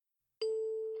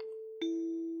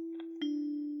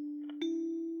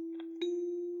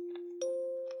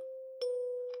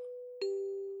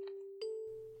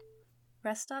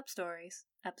Rest Stop Stories,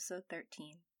 Episode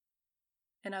 13.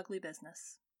 An Ugly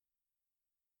Business.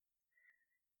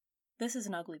 This is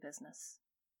an ugly business.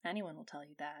 Anyone will tell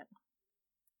you that.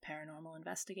 Paranormal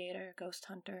investigator, ghost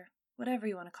hunter, whatever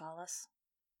you want to call us.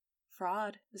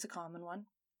 Fraud is a common one.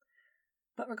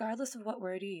 But regardless of what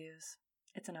word you use,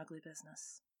 it's an ugly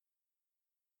business.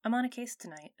 I'm on a case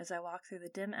tonight as I walk through the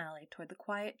dim alley toward the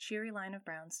quiet, cheery line of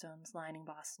brownstones lining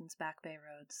Boston's Back Bay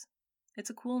roads. It's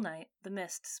a cool night, the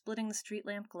mist splitting the street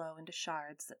lamp glow into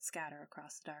shards that scatter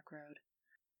across the dark road.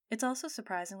 It's also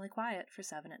surprisingly quiet for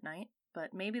 7 at night,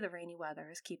 but maybe the rainy weather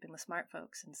is keeping the smart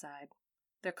folks inside.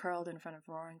 They're curled in front of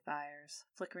roaring fires,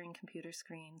 flickering computer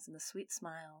screens, and the sweet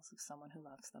smiles of someone who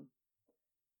loves them.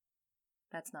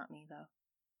 That's not me, though.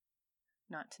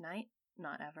 Not tonight,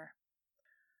 not ever.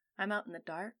 I'm out in the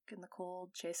dark and the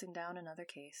cold, chasing down another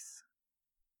case.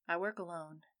 I work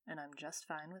alone, and I'm just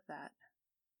fine with that.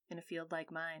 In a field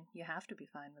like mine, you have to be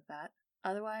fine with that.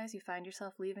 Otherwise, you find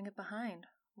yourself leaving it behind,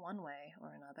 one way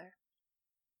or another.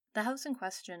 The house in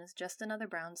question is just another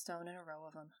brownstone in a row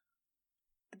of them.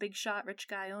 The big-shot rich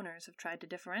guy owners have tried to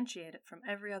differentiate it from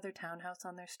every other townhouse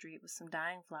on their street with some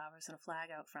dying flowers and a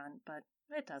flag out front, but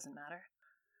it doesn't matter.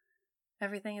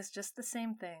 Everything is just the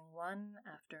same thing, one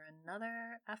after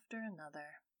another after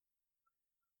another.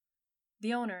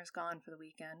 The owner is gone for the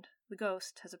weekend. The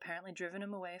ghost has apparently driven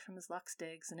him away from his Lux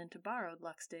digs and into borrowed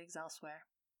Lux digs elsewhere.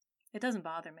 It doesn't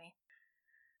bother me.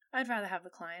 I'd rather have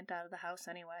the client out of the house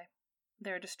anyway.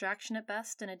 They're a distraction at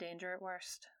best and a danger at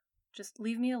worst. Just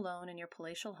leave me alone in your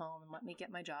palatial home and let me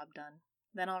get my job done.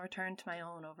 Then I'll return to my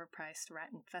own overpriced,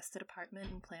 rat-infested apartment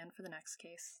and plan for the next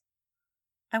case.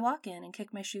 I walk in and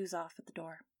kick my shoes off at the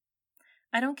door.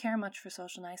 I don't care much for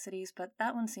social niceties, but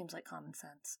that one seems like common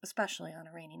sense, especially on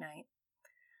a rainy night.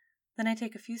 Then I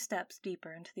take a few steps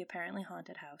deeper into the apparently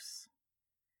haunted house.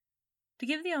 To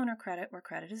give the owner credit where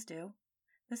credit is due,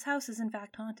 this house is in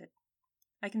fact haunted.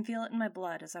 I can feel it in my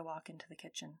blood as I walk into the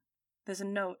kitchen. There's a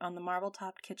note on the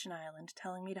marble-topped kitchen island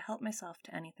telling me to help myself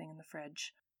to anything in the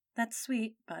fridge. That's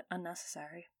sweet, but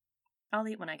unnecessary. I'll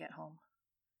eat when I get home.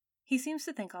 He seems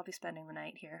to think I'll be spending the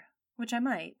night here, which I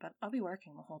might, but I'll be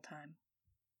working the whole time.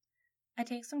 I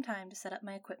take some time to set up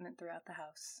my equipment throughout the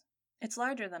house. It's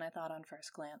larger than I thought on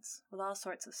first glance, with all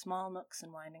sorts of small nooks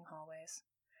and winding hallways.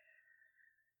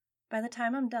 By the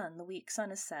time I'm done, the weak sun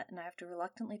is set, and I have to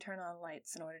reluctantly turn on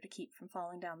lights in order to keep from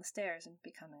falling down the stairs and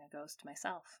becoming a ghost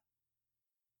myself.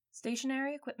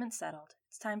 Stationary equipment settled,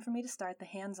 it's time for me to start the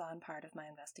hands-on part of my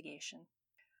investigation.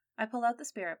 I pull out the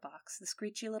spirit box, the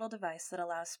screechy little device that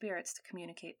allows spirits to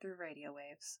communicate through radio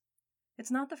waves.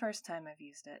 It's not the first time I've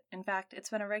used it. In fact,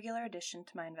 it's been a regular addition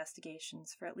to my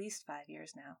investigations for at least 5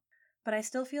 years now. But I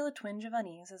still feel a twinge of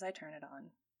unease as I turn it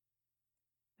on.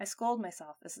 I scold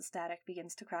myself as the static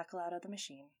begins to crackle out of the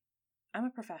machine. I'm a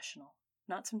professional,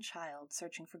 not some child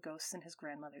searching for ghosts in his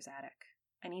grandmother's attic.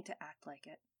 I need to act like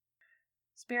it.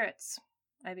 Spirits,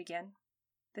 I begin.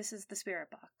 This is the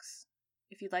spirit box.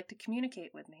 If you'd like to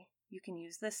communicate with me, you can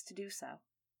use this to do so.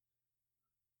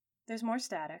 There's more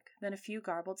static, then a few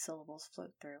garbled syllables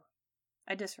float through.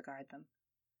 I disregard them.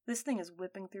 This thing is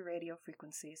whipping through radio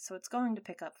frequencies, so it's going to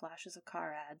pick up flashes of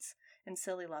car ads and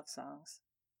silly love songs.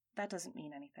 That doesn't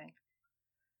mean anything.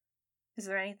 Is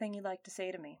there anything you'd like to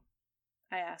say to me?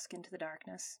 I ask into the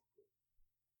darkness.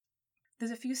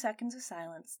 There's a few seconds of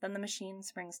silence, then the machine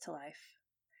springs to life.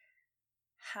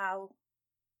 How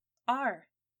are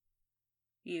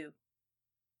you?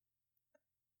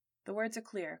 The words are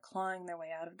clear, clawing their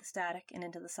way out of the static and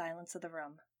into the silence of the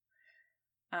room.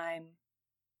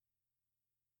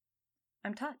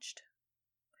 I'm touched.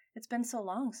 It's been so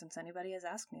long since anybody has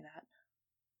asked me that.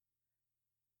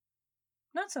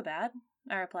 Not so bad,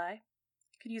 I reply.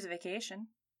 Could use a vacation.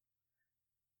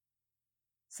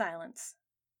 Silence.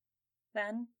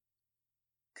 Then,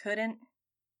 couldn't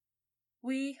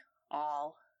we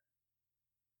all?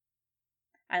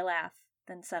 I laugh,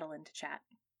 then settle into chat.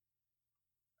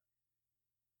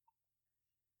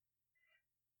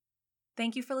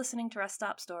 Thank you for listening to Rest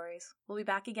Stop Stories. We'll be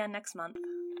back again next month.